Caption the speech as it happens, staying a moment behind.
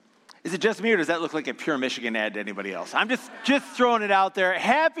Is it just me, or does that look like a Pure Michigan ad to anybody else? I'm just throwing it out there.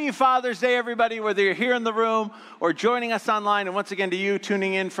 Happy Father's Day, everybody, whether you're here in the room or joining us online. And once again, to you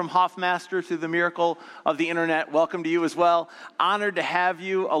tuning in from Hoffmaster through the miracle of the internet, welcome to you as well. Honored to have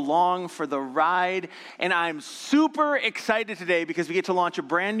you along for the ride. And I'm super excited today because we get to launch a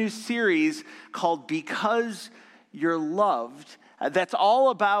brand new series called Because You're Loved. That's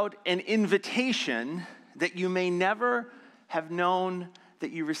all about an invitation that you may never have known that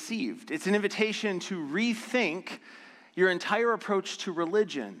you received. It's an invitation to rethink your entire approach to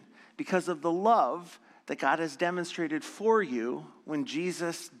religion because of the love that God has demonstrated for you when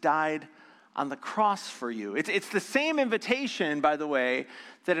Jesus died on the cross for you. It's the same invitation, by the way,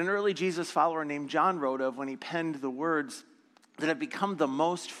 that an early Jesus follower named John wrote of when he penned the words that have become the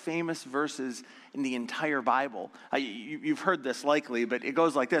most famous verses in the entire Bible. You've heard this likely, but it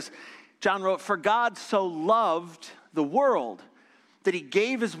goes like this. John wrote, "For God so loved the world that he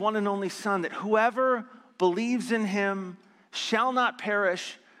gave his one and only Son, that whoever believes in him shall not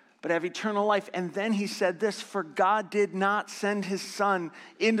perish, but have eternal life." And then he said this, "For God did not send his Son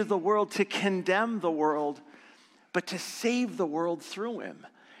into the world to condemn the world, but to save the world through him."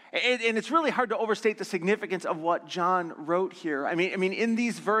 And it's really hard to overstate the significance of what John wrote here. I mean, in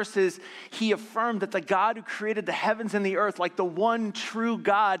these verses, he affirmed that the God who created the heavens and the earth, like the one true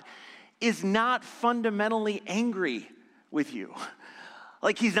God, is not fundamentally angry with you.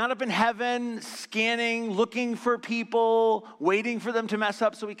 Like he's not up in heaven scanning, looking for people, waiting for them to mess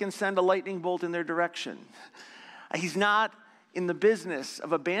up so he can send a lightning bolt in their direction. He's not in the business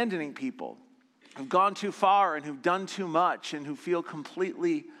of abandoning people who've gone too far and who've done too much and who feel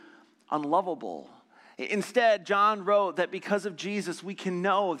completely unlovable. Instead, John wrote that because of Jesus, we can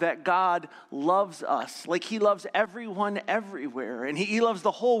know that God loves us, like he loves everyone everywhere, and he loves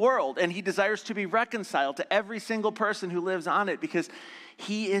the whole world, and he desires to be reconciled to every single person who lives on it because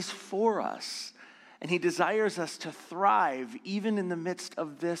he is for us, and he desires us to thrive even in the midst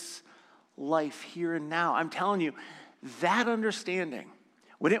of this life here and now. I'm telling you, that understanding,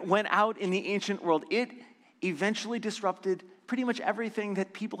 when it went out in the ancient world, it eventually disrupted pretty much everything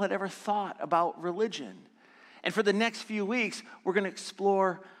that people had ever thought about religion. And for the next few weeks, we're going to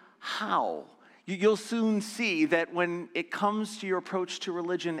explore how. You'll soon see that when it comes to your approach to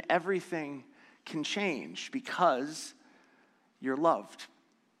religion, everything can change because you're loved.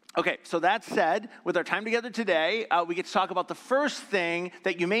 Okay, so that said, with our time together today, we get to talk about the first thing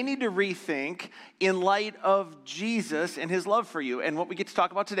that you may need to rethink in light of Jesus and his love for you. And what we get to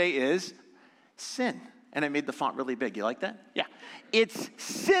talk about today is sin. And I made the font really big. You like that? Yeah. It's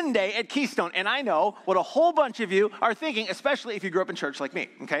Sin Day at Keystone. And I know what a whole bunch of you are thinking, especially if you grew up in church like me,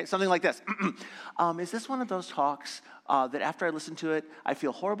 okay? Something like this. Is this one of those talks that after I listen to it, I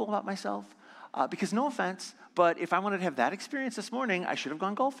feel horrible about myself? Because no offense, but if I wanted to have that experience this morning, I should have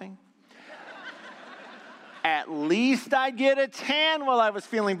gone golfing. At least I'd get a tan while I was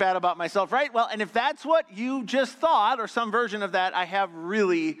feeling bad about myself, right? Well, and if that's what you just thought, or some version of that, I have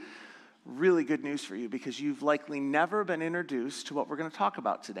really good news for you because you've likely never been introduced to what we're going to talk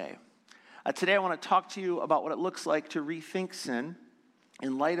about today. Today I want to talk to you about what it looks like to rethink sin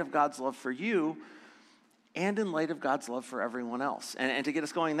in light of God's love for you and in light of God's love for everyone else. And to get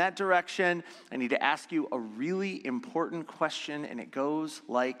us going in that direction, I need to ask you a really important question, and it goes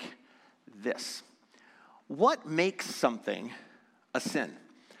like this. What makes something a sin?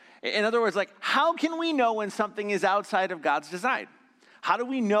 In other words, like, how can we know when something is outside of God's design? How do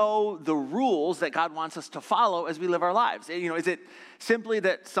we know the rules that God wants us to follow as we live our lives? Is it simply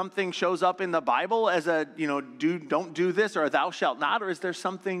that something shows up in the Bible as a, don't do this or a thou shalt not, or is there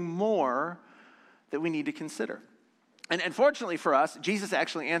something more that we need to consider? And fortunately for us, Jesus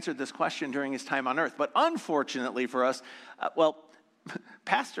actually answered this question during his time on earth. But unfortunately for us,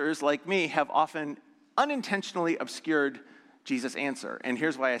 pastors like me have often unintentionally obscured Jesus' answer. And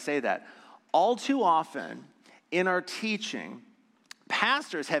here's why I say that. All too often in our teaching,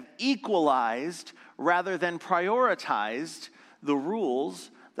 pastors have equalized rather than prioritized the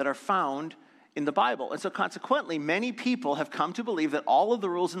rules that are found in the Bible. And so consequently, many people have come to believe that all of the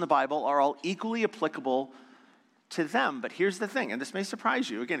rules in the Bible are all equally applicable to them. But here's the thing, and this may surprise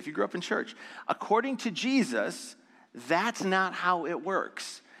you, again, if you grew up in church. According to Jesus, that's not how it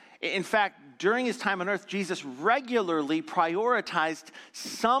works. In fact, during his time on earth, Jesus regularly prioritized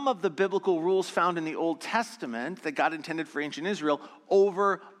some of the biblical rules found in the Old Testament that God intended for ancient Israel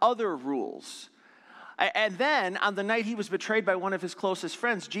over other rules. And then, on the night he was betrayed by one of his closest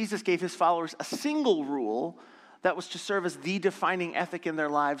friends, Jesus gave his followers a single rule that was to serve as the defining ethic in their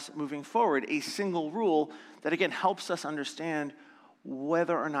lives moving forward. A single rule that, again, helps us understand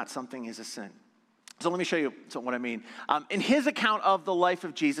whether or not something is a sin. So let me show you what I mean. In his account of the life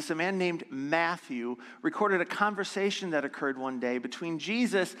of Jesus, a man named Matthew recorded a conversation that occurred one day between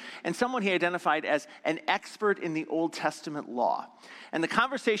Jesus and someone he identified as an expert in the Old Testament law. And the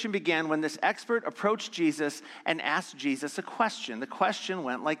conversation began when this expert approached Jesus and asked Jesus a question. The question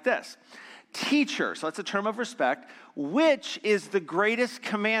went like this: Teacher, so that's a term of respect, which is the greatest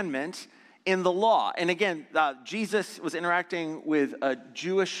commandment in the law? And again, Jesus was interacting with a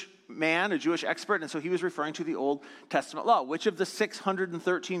Jewish man, a Jewish expert, and so he was referring to the Old Testament law. Which of the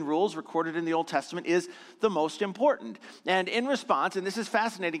 613 rules recorded in the Old Testament is the most important? And in response, and this is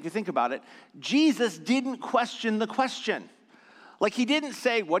fascinating if you think about it, Jesus didn't question the question. Like, he didn't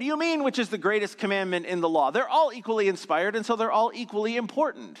say, what do you mean, which is the greatest commandment in the law? They're all equally inspired, and so they're all equally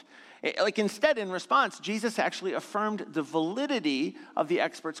important. Like, instead, in response, Jesus actually affirmed the validity of the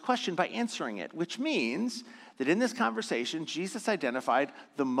expert's question by answering it, which means that in this conversation, Jesus identified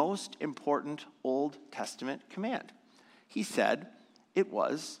the most important Old Testament command. He said it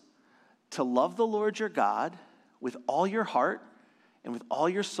was to love the Lord your God with all your heart and with all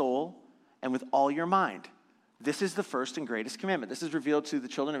your soul and with all your mind. This is the first and greatest commandment. This is revealed to the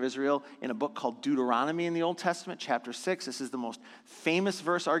children of Israel in a book called Deuteronomy in the Old Testament, chapter 6. This is the most famous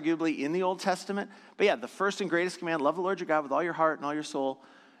verse, arguably, in the Old Testament. But yeah, the first and greatest command, love the Lord your God with all your heart and all your soul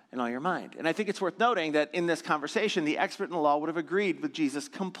and all your mind. And I think it's worth noting that in this conversation, the expert in the law would have agreed with Jesus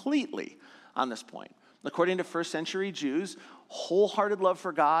completely on this point. According to first century Jews, wholehearted love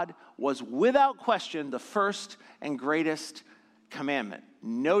for God was without question the first and greatest commandment.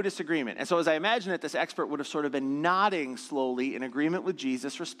 No disagreement. And so as I imagine it, this expert would have sort of been nodding slowly in agreement with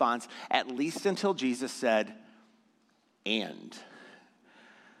Jesus' response, at least until Jesus said, and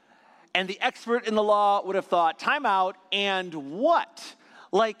the expert in the law would have thought, time out, and what?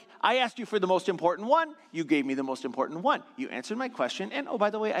 Like, I asked you for the most important one. You gave me the most important one. You answered my question. And, oh, by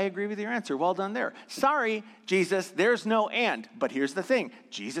the way, I agree with your answer. Well done there. Sorry, Jesus, there's no and. But here's the thing.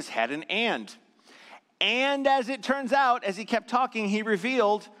 Jesus had an and. And as it turns out, as he kept talking, he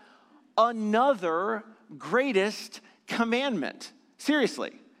revealed another greatest commandment.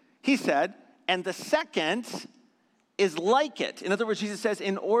 Seriously. He said, and the second is like it. In other words, Jesus says,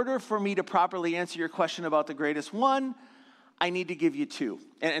 in order for me to properly answer your question about the greatest one, I need to give you two.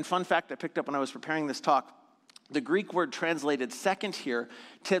 And fun fact I picked up when I was preparing this talk, the Greek word translated second here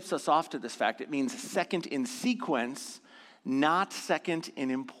tips us off to this fact. It means second in sequence, not second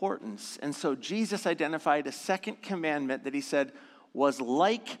in importance. And so Jesus identified a second commandment that he said was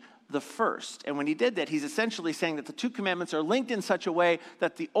like the first. And when he did that, he's essentially saying that the two commandments are linked in such a way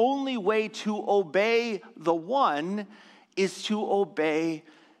that the only way to obey the one is to obey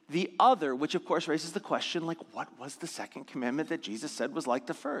the other, which of course raises the question, like, what was the second commandment that Jesus said was like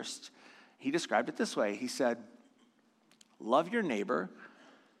the first? He described it this way. He said, love your neighbor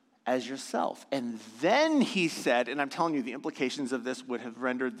as yourself. And then he said, and I'm telling you, the implications of this would have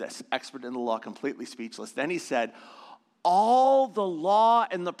rendered this expert in the law completely speechless. Then he said, all the law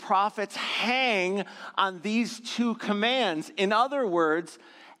and the prophets hang on these two commands. In other words,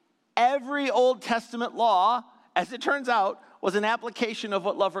 every Old Testament law, as it turns out, was an application of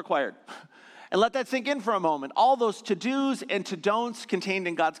what love required. And let that sink in for a moment. All those to-dos and to-don'ts contained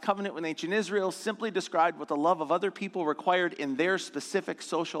in God's covenant with ancient Israel simply described what the love of other people required in their specific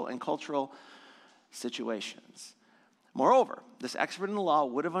social and cultural situations. Moreover, this expert in the law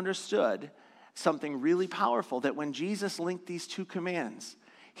would have understood something really powerful, that when Jesus linked these two commands,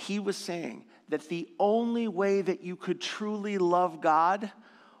 he was saying that the only way that you could truly love God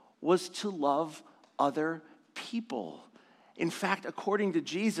was to love other people. In fact, according to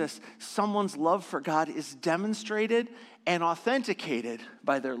Jesus, someone's love for God is demonstrated and authenticated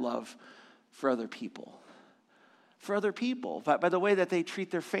by their love for other people. For other people, by the way that they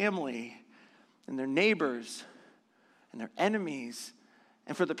treat their family and their neighbors and their enemies,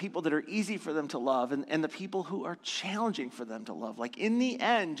 and for the people that are easy for them to love and the people who are challenging for them to love. Like, in the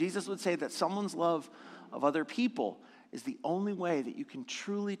end, Jesus would say that someone's love of other people is the only way that you can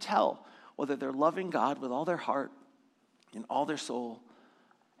truly tell whether they're loving God with all their heart and all their soul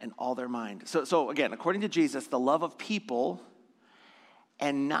and all their mind. So again, according to Jesus, the love of people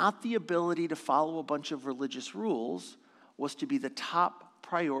and not the ability to follow a bunch of religious rules was to be the top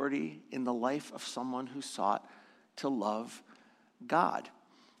priority in the life of someone who sought to love God.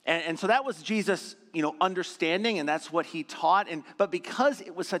 And so that was Jesus, understanding, and that's what he taught. But because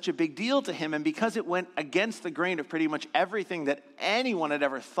it was such a big deal to him, and because it went against the grain of pretty much everything that anyone had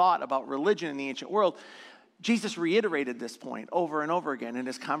ever thought about religion in the ancient world, Jesus reiterated this point over and over again in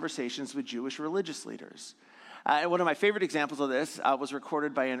his conversations with Jewish religious leaders. And one of my favorite examples of this was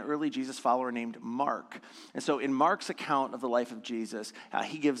recorded by an early Jesus follower named Mark. And so in Mark's account of the life of Jesus,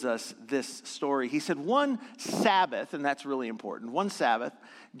 he gives us this story. He said, one Sabbath, and that's really important, one Sabbath,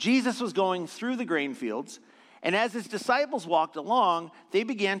 Jesus was going through the grain fields, and as his disciples walked along, they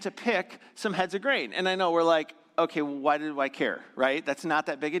began to pick some heads of grain. And I know we're like, okay, well, why do I care, right? That's not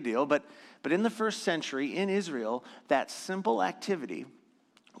that big a deal. But in the first century in Israel, that simple activity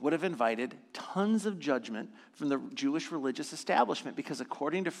would have invited tons of judgment from the Jewish religious establishment, because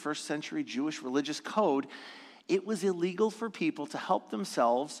according to first century Jewish religious code, it was illegal for people to help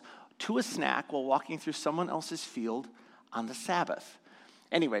themselves to a snack while walking through someone else's field on the Sabbath.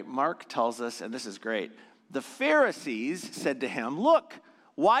 Anyway, Mark tells us, and this is great, the Pharisees said to him, look,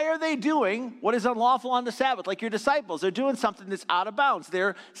 why are they doing what is unlawful on the Sabbath? Like your disciples, they're doing something that's out of bounds.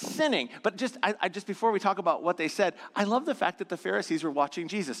 They're sinning. But just before we talk about what they said, I love the fact that the Pharisees were watching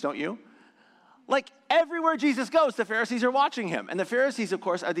Jesus, don't you? Like everywhere Jesus goes, the Pharisees are watching him. And the Pharisees, of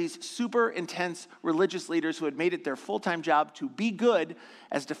course, are these super intense religious leaders who had made it their full-time job to be good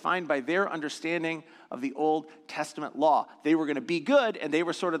as defined by their understanding of the Old Testament law. They were going to be good, and they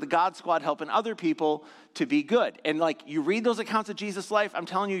were sort of the God squad helping other people to be good. And like you read those accounts of Jesus' life, I'm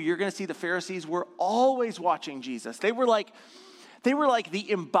telling you, you're going to see the Pharisees were always watching Jesus. They were like the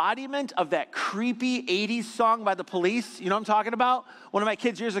embodiment of that creepy 80s song by the Police. You know what I'm talking about? One of my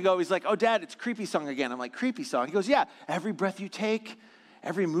kids years ago, he's like, oh, Dad, it's creepy song again. I'm like, creepy song? He goes, yeah, every breath you take,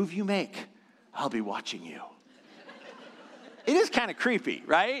 every move you make, I'll be watching you. It is kind of creepy,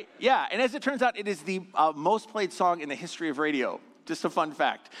 right? Yeah, and as it turns out, it is the most played song in the history of radio. Just a fun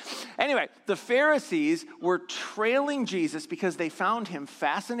fact. Anyway, the Pharisees were trailing Jesus because they found him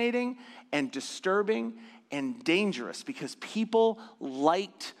fascinating and disturbing and dangerous, because people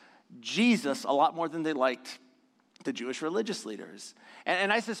liked Jesus a lot more than they liked the Jewish religious leaders.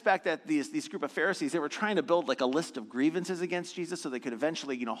 And I suspect that these group of Pharisees, they were trying to build like a list of grievances against Jesus so they could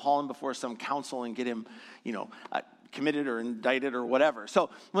eventually, haul him before some council and get him, committed or indicted or whatever. So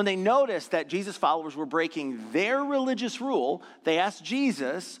when they noticed that Jesus' followers were breaking their religious rule, they asked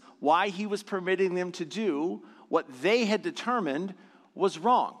Jesus why he was permitting them to do what they had determined was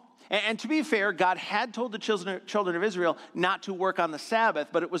wrong. And to be fair, God had told the children of Israel not to work on the Sabbath,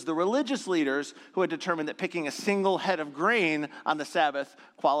 but it was the religious leaders who had determined that picking a single head of grain on the Sabbath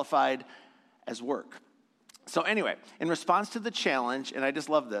qualified as work. So anyway, in response to the challenge, and I just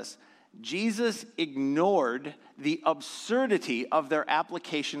love this, Jesus ignored the absurdity of their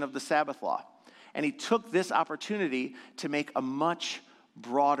application of the Sabbath law. And he took this opportunity to make a much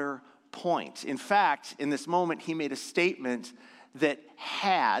broader point. In fact, in this moment, he made a statement that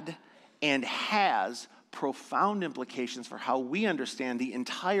had and has profound implications for how we understand the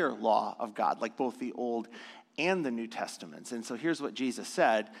entire law of God, like both the Old and the New Testaments. And so here's what Jesus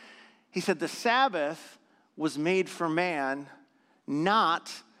said. He said, the Sabbath was made for man,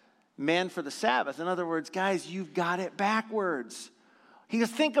 not man for the Sabbath. In other words, guys, you've got it backwards. He goes,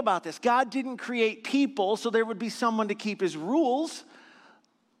 think about this. God didn't create people so there would be someone to keep his rules.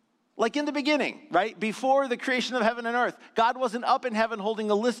 Like in the beginning, right? Before the creation of heaven and earth, God wasn't up in heaven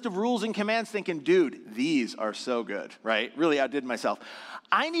holding a list of rules and commands thinking, dude, these are so good, right? Really outdid myself.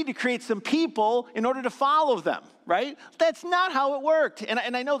 I need to create some people in order to follow them, right? That's not how it worked.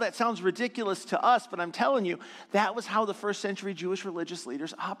 And I know that sounds ridiculous to us, but I'm telling you, that was how the first century Jewish religious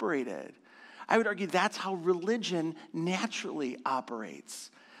leaders operated. I would argue that's how religion naturally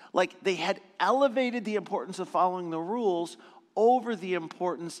operates. Like they had elevated the importance of following the rules over the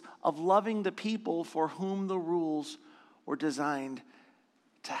importance of loving the people for whom the rules were designed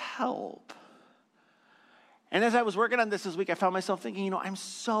to help. And as I was working on this week, I found myself thinking, I'm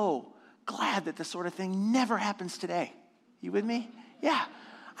so glad that this sort of thing never happens today. You with me? Yeah.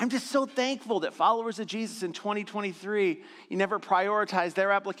 I'm just so thankful that followers of Jesus in 2023, you never prioritize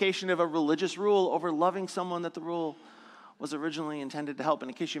their application of a religious rule over loving someone that the rule was originally intended to help.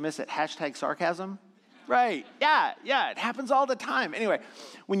 And in case you miss it, #sarcasm. Right, yeah, it happens all the time. Anyway,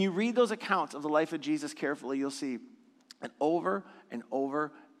 when you read those accounts of the life of Jesus carefully, you'll see that over and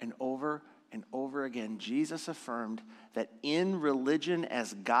over and over and over again, Jesus affirmed that in religion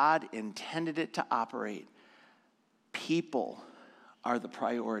as God intended it to operate, people are the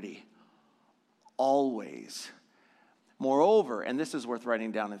priority, always. Moreover, and this is worth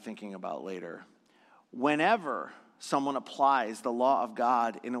writing down and thinking about later, whenever someone applies the law of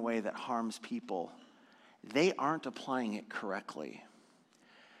God in a way that harms people, they aren't applying it correctly.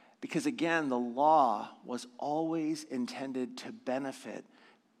 Because again, the law was always intended to benefit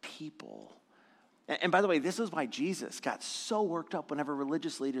people. And by the way, this is why Jesus got so worked up whenever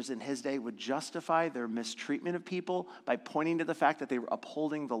religious leaders in his day would justify their mistreatment of people by pointing to the fact that they were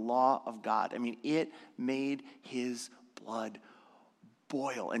upholding the law of God. I mean, it made his blood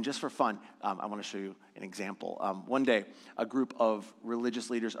boil. And just for fun, I want to show you an example. One day, a group of religious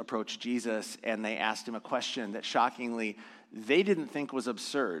leaders approached Jesus, and they asked him a question that shockingly they didn't think was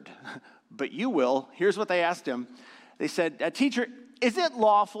absurd, but you will. Here's what they asked him. They said, "Teacher, is it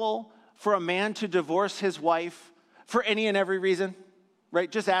lawful for a man to divorce his wife for any and every reason?" Right?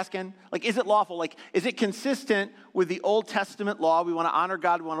 Just asking. Like, is it lawful? Like, is it consistent with the Old Testament law? We want to honor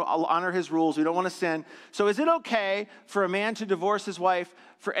God. We want to honor his rules. We don't want to sin. So is it okay for a man to divorce his wife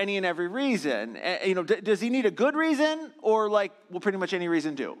for any and every reason? Does he need a good reason, or like, will pretty much any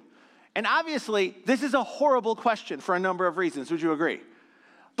reason do? And obviously, this is a horrible question for a number of reasons. Would you agree?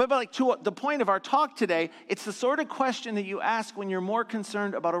 But like, to the point of our talk today, it's the sort of question that you ask when you're more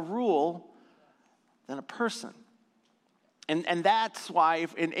concerned about a rule than a person. And that's why,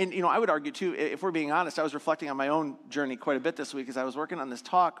 I would argue too, if we're being honest, I was reflecting on my own journey quite a bit this week as I was working on this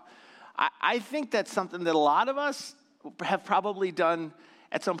talk. I think that's something that a lot of us have probably done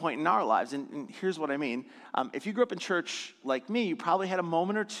at some point in our lives. And here's what I mean. If you grew up in church like me, you probably had a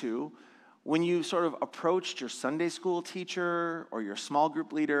moment or two when you sort of approached your Sunday school teacher or your small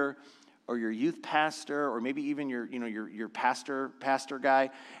group leader or your youth pastor or maybe even your pastor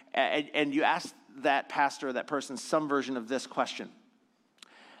guy, and you asked that pastor, that person, some version of this question.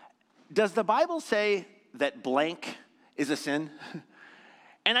 Does the Bible say that blank is a sin?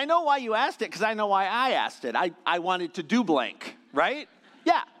 And I know why you asked it, because I know why I asked it. I wanted to do blank, right?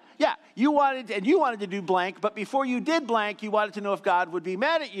 Yeah. You wanted to do blank, but before you did blank, you wanted to know if God would be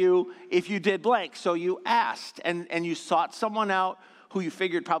mad at you if you did blank. So you asked, and you sought someone out who you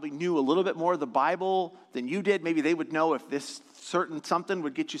figured probably knew a little bit more of the Bible than you did. Maybe they would know if this certain something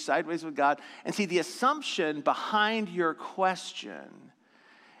would get you sideways with God. And see, the assumption behind your question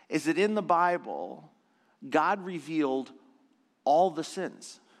is that in the Bible, God revealed all the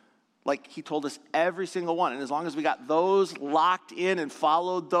sins. Like, he told us every single one. And as long as we got those locked in and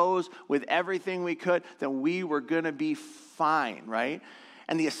followed those with everything we could, then we were going to be fine, right?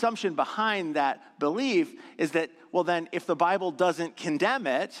 And the assumption behind that belief is that, well, then if the Bible doesn't condemn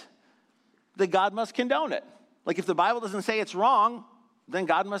it, then God must condone it. Like, if the Bible doesn't say it's wrong, then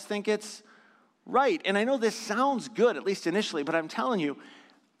God must think it's right. And I know this sounds good, at least initially, but I'm telling you,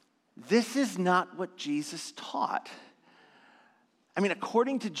 this is not what Jesus taught. I mean,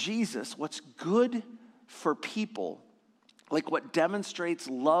 according to Jesus, what's good for people, like what demonstrates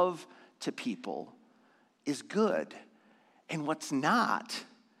love to people, is good. And what's not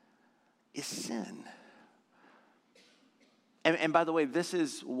is sin. And by the way, this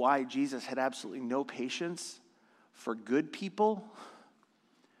is why Jesus had absolutely no patience for good people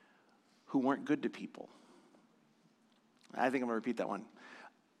who weren't good to people. I think I'm going to repeat that one.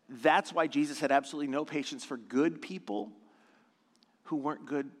 That's why Jesus had absolutely no patience for good people who weren't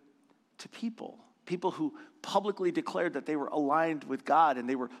good to people. People who publicly declared that they were aligned with God and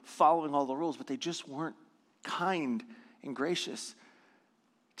they were following all the rules, but they just weren't kind and gracious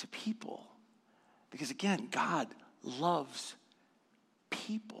to people. Because again, God loves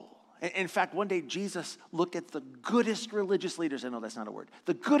people. In fact, one day Jesus looked at the goodest religious leaders. I know that's not a word.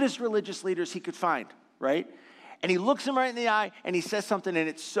 The goodest religious leaders he could find, right? And he looks him right in the eye and he says something, and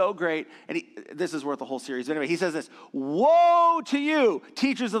it's so great. And this is worth a whole series. But anyway, he says this: "Woe to you,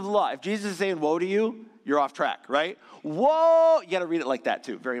 teachers of the law." If Jesus is saying woe to you, you're off track, right? Woe, you got to read it like that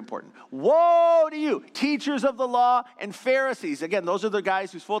too. Very important. "Woe to you, teachers of the law and Pharisees." Again, those are the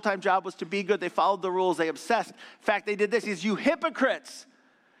guys whose full-time job was to be good. They followed the rules. They obsessed. In fact, they did this. He says, "You hypocrites.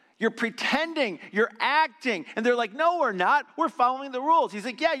 You're pretending, you're acting." And they're like, "No, we're not. We're following the rules." He's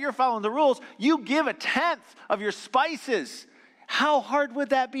like, "Yeah, you're following the rules. You give 1/10 of your spices." How hard would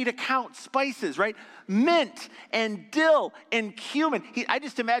that be to count spices, right? Mint and dill and cumin. I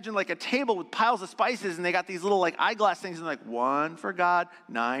just imagine like a table with piles of spices, and they got these little like eyeglass things, and they're like, 1 for God,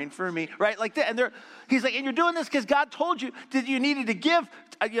 9 for me, right? Like that. And he's like, "And you're doing this because God told you that you needed to give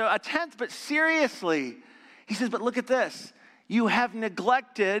 1/10, but seriously." He says, "But look at this. You have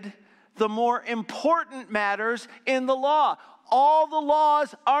neglected the more important matters in the law." All the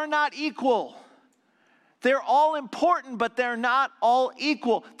laws are not equal. They're all important, but they're not all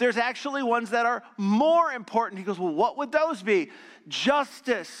equal. There's actually ones that are more important. He goes, "Well, what would those be?"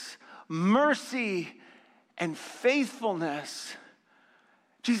 Justice, mercy, and faithfulness.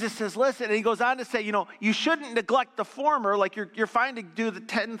 Jesus says, listen, and he goes on to say, you shouldn't neglect the former, like you're fine to do the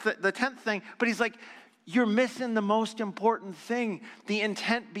 10th thing, but he's like, you're missing the most important thing. The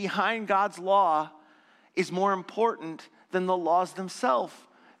intent behind God's law is more important than the laws themselves,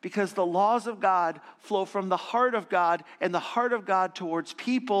 because the laws of God flow from the heart of God, and the heart of God towards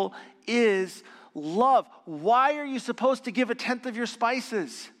people is love. Why are you supposed to give a tenth of your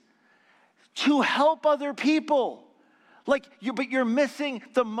spices? To help other people. But you're missing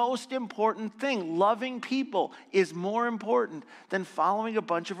the most important thing. Loving people is more important than following a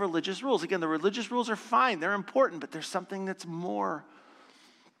bunch of religious rules. Again, the religious rules are fine. They're important, but there's something that's more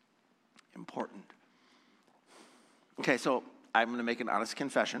important. Okay, so I'm going to make an honest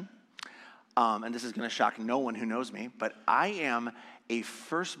confession, and this is going to shock no one who knows me, but I am a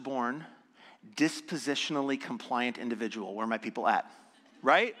firstborn, dispositionally compliant individual. Where are my people at?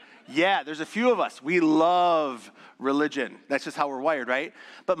 Right? Yeah, there's a few of us. We love religion. That's just how we're wired, right?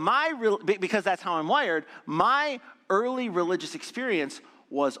 But because that's how I'm wired, my early religious experience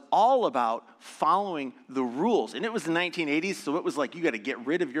was all about following the rules. And it was the 1980s, so it was like you got to get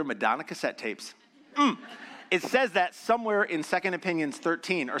rid of your Madonna cassette tapes. It says that somewhere in Second Opinions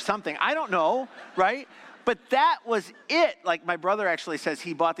 13 or something. I don't know, right? But that was it. Like my brother actually says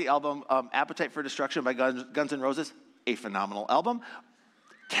he bought the album Appetite for Destruction by Guns N' Roses, a phenomenal album,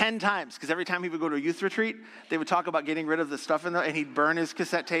 10 times. Because every time he would go to a youth retreat, they would talk about getting rid of the stuff in there, and he'd burn his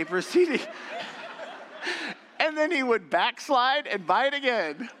cassette tape or CD. And then he would backslide and buy it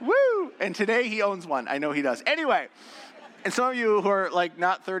again. Woo! And today he owns one. I know he does. Anyway, and some of you who are like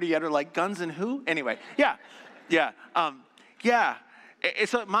not 30 yet are like, Guns and who? Anyway, yeah.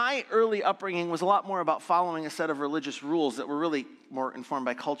 So my early upbringing was a lot more about following a set of religious rules that were really more informed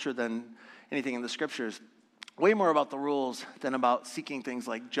by culture than anything in the scriptures. Way more about the rules than about seeking things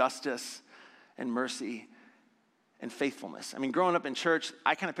like justice and mercy and faithfulness. I mean, growing up in church,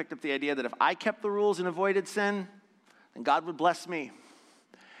 I kind of picked up the idea that if I kept the rules and avoided sin, then God would bless me.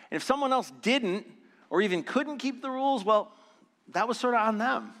 And if someone else didn't or even couldn't keep the rules, well, that was sort of on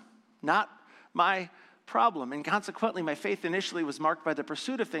them, not my problem. And consequently, my faith initially was marked by the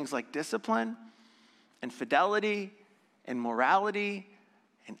pursuit of things like discipline and fidelity and morality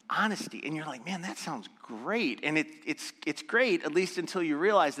and honesty. And you're like, man, that sounds great. And it's great, at least until you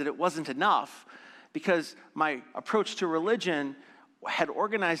realize that it wasn't enough, because my approach to religion had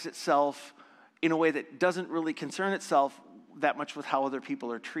organized itself in a way that doesn't really concern itself that much with how other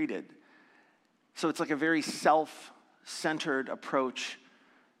people are treated. So it's like a very self-centered approach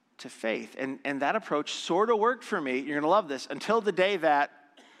to faith. And that approach sort of worked for me, you're going to love this, until the day that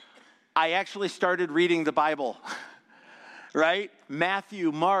I actually started reading the Bible, right?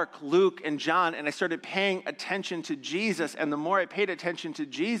 Matthew, Mark, Luke, and John, and I started paying attention to Jesus, and the more I paid attention to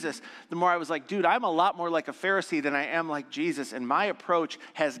Jesus, the more I was like, dude, I'm a lot more like a Pharisee than I am like Jesus, and my approach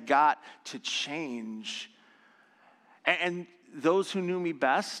has got to change. And those who knew me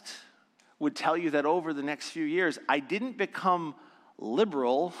best would tell you that over the next few years, I didn't become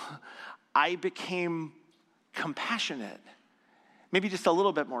liberal, I became compassionate. Maybe just a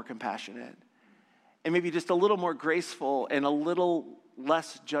little bit more compassionate. And maybe just a little more graceful and a little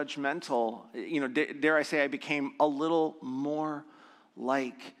less judgmental. You know, dare I say I became a little more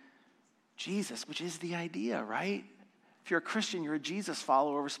like Jesus, which is the idea, right? If you're a Christian, you're a Jesus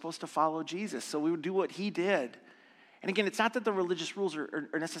follower. We're supposed to follow Jesus. So we would do what he did. And again, it's not that the religious rules are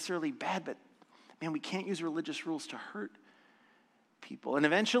necessarily bad, but man, we can't use religious rules to hurt people. And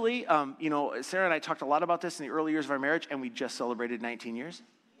eventually, Sarah and I talked a lot about this in the early years of our marriage, and we just celebrated 19 years.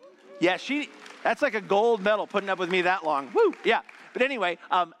 Yeah, that's like a gold medal putting up with me that long. Woo, yeah. But anyway,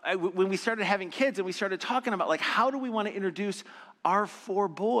 when we started having kids and we started talking about like, how do we want to introduce our 4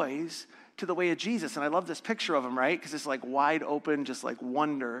 boys to the way of Jesus? And I love this picture of them, right? Because it's like wide open, just like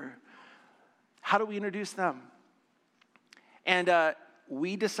wonder. How do we introduce them? And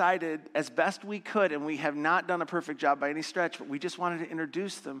we decided as best we could, and we have not done a perfect job by any stretch, but we just wanted to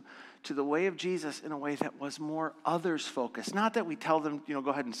introduce them to the way of Jesus in a way that was more others-focused. Not that we tell them,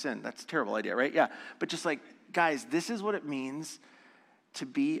 go ahead and sin. That's a terrible idea, right? Yeah. But just like, guys, this is what it means to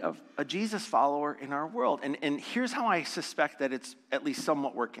be a Jesus follower in our world. And here's how I suspect that it's at least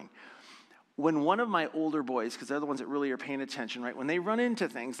somewhat working. When one of my older boys, because they're the ones that really are paying attention, right? When they run into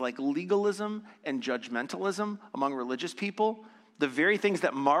things like legalism and judgmentalism among religious people, the very things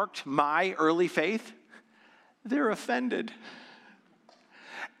that marked my early faith, they're offended.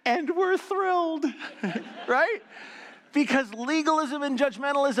 And we're thrilled, right? Because legalism and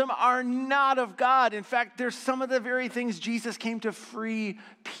judgmentalism are not of God. In fact, they're some of the very things Jesus came to free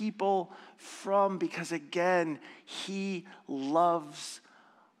people from, because again, he loves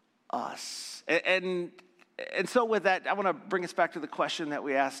us. And so with that, I want to bring us back to the question that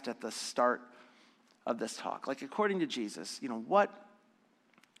we asked at the start of this talk. Like, according to Jesus, what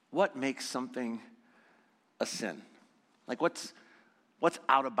makes something a sin? Like, what's what's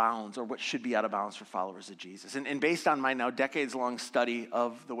out of bounds or what should be out of bounds for followers of Jesus. And based on my now decades-long study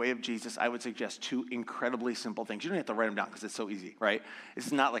of the way of Jesus, I would suggest two incredibly simple things. You don't have to write them down because it's so easy, right?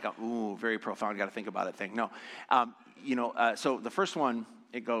 It's not like a, very profound, got to think about it thing. No. So the first one,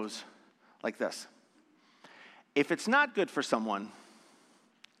 it goes like this. If it's not good for someone,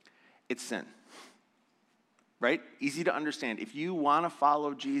 it's sin. Right? Easy to understand. If you want to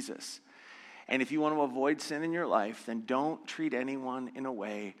follow Jesus, and if you want to avoid sin in your life, then don't treat anyone in a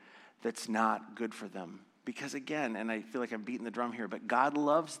way that's not good for them. Because again, and I feel like I'm beating the drum here, but God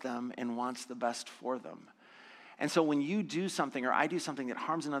loves them and wants the best for them. And so when you do something or I do something that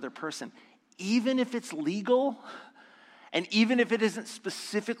harms another person, even if it's legal, and even if it isn't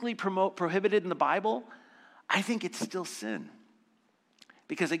specifically prohibited in the Bible, I think it's still sin.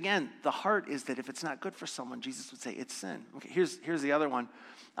 Because again, the heart is that if it's not good for someone, Jesus would say it's sin. Okay, here's the other one.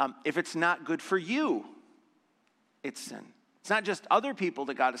 If it's not good for you, it's sin. It's not just other people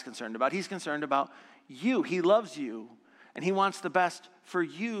that God is concerned about. He's concerned about you. He loves you, and he wants the best for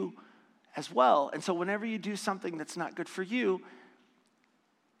you as well. And so whenever you do something that's not good for you,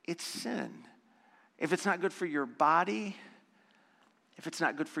 it's sin. If it's not good for your body, if it's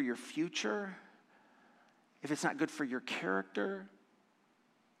not good for your future, if it's not good for your character,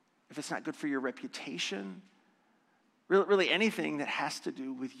 if it's not good for your reputation, really anything that has to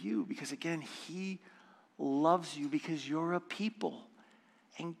do with you. Because again, he loves you because you're a people.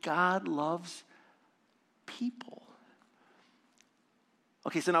 And God loves people.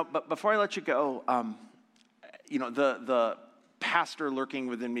 Okay, so now, but before I let you go, the pastor lurking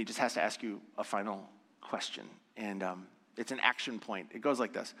within me just has to ask you a final question. And it's an action point. It goes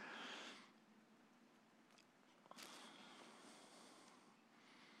like this.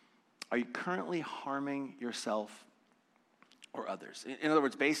 Are you currently harming yourself or others? In other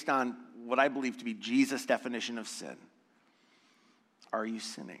words, based on what I believe to be Jesus' definition of sin, are you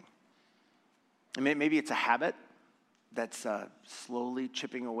sinning? And maybe it's a habit that's slowly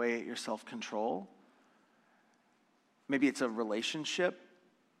chipping away at your self-control. Maybe it's a relationship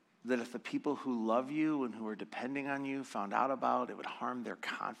that if the people who love you and who are depending on you found out about, it would harm their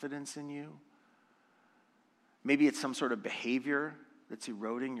confidence in you. Maybe it's some sort of behavior that's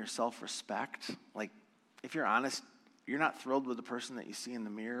eroding your self-respect. Like, if you're honest, you're not thrilled with the person that you see in the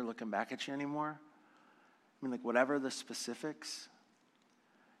mirror looking back at you anymore. I mean, like, whatever the specifics,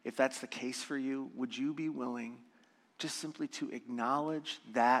 if that's the case for you, would you be willing just simply to acknowledge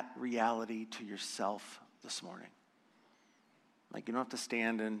that reality to yourself this morning? Like, you don't have to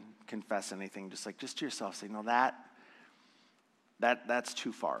stand and confess anything. Just to yourself, say, no, that's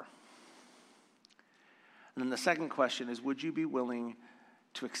too far. And then the second question is, would you be willing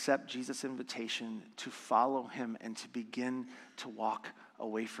to accept Jesus' invitation to follow him and to begin to walk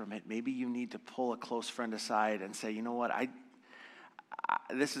away from it? Maybe you need to pull a close friend aside and say, you know what,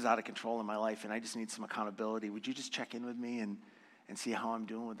 this is out of control in my life and I just need some accountability. Would you just check in with me and see how I'm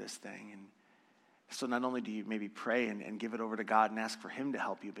doing with this thing? And so not only do you maybe pray and give it over to God and ask for him to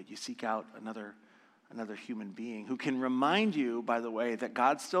help you, but you seek out another human being who can remind you, by the way, that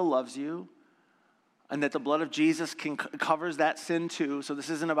God still loves you, and that the blood of Jesus covers that sin too. So this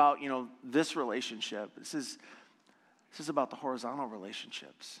isn't about, this relationship. This is about the horizontal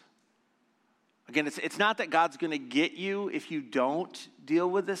relationships. Again, it's not that God's going to get you if you don't deal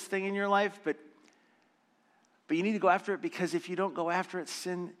with this thing in your life, but you need to go after it, because if you don't go after it,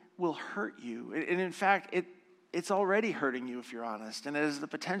 sin will hurt you. And in fact, it's already hurting you if you're honest, and it has the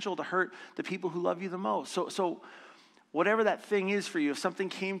potential to hurt the people who love you the most. So whatever that thing is for you, if something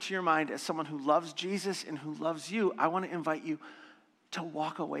came to your mind as someone who loves Jesus and who loves you, I want to invite you to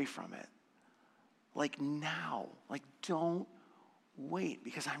walk away from it. Like now. Like, don't wait,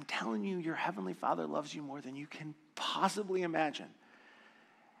 because I'm telling you, your Heavenly Father loves you more than you can possibly imagine.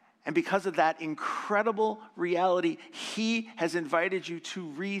 And because of that incredible reality, he has invited you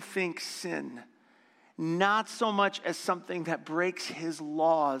to rethink sin. Not so much as something that breaks his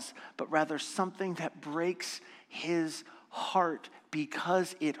laws, but rather something that breaks his heart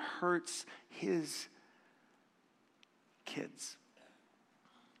because it hurts his kids.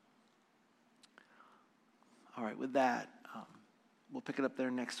 All right, with that, we'll pick it up there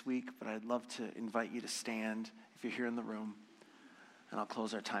next week, but I'd love to invite you to stand if you're here in the room, and I'll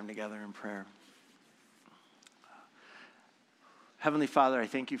close our time together in prayer. Heavenly Father, I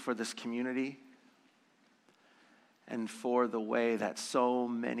thank you for this community and for the way that so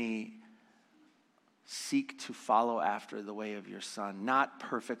many seek to follow after the way of your Son. Not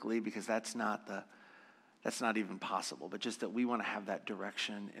perfectly, because that's not even possible, but just that we want to have that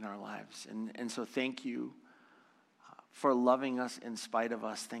direction in our lives. And so thank you for loving us in spite of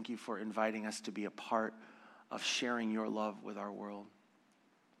us. Thank you for inviting us to be a part of sharing your love with our world.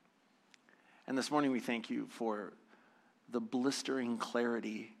 And this morning we thank you for the blistering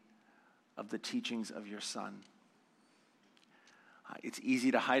clarity of the teachings of your Son. It's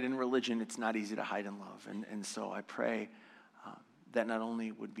easy to hide in religion. It's not easy to hide in love. And so I pray that not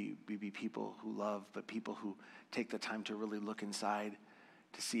only would we be people who love, but people who take the time to really look inside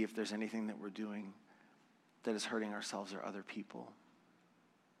to see if there's anything that we're doing that is hurting ourselves or other people.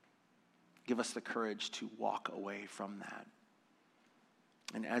 Give us the courage to walk away from that.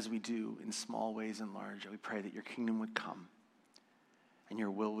 And as we do in small ways and large, we pray that your kingdom would come and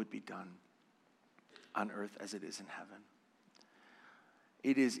your will would be done on earth as it is in heaven.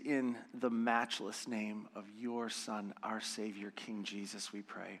 It is in the matchless name of your Son, our Savior, King Jesus, we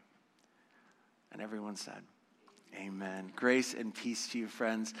pray. And everyone said, amen. Grace and peace to you,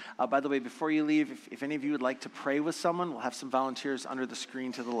 friends. By the way, before you leave, if any of you would like to pray with someone, we'll have some volunteers under the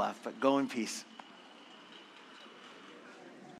screen to the left, but go in peace.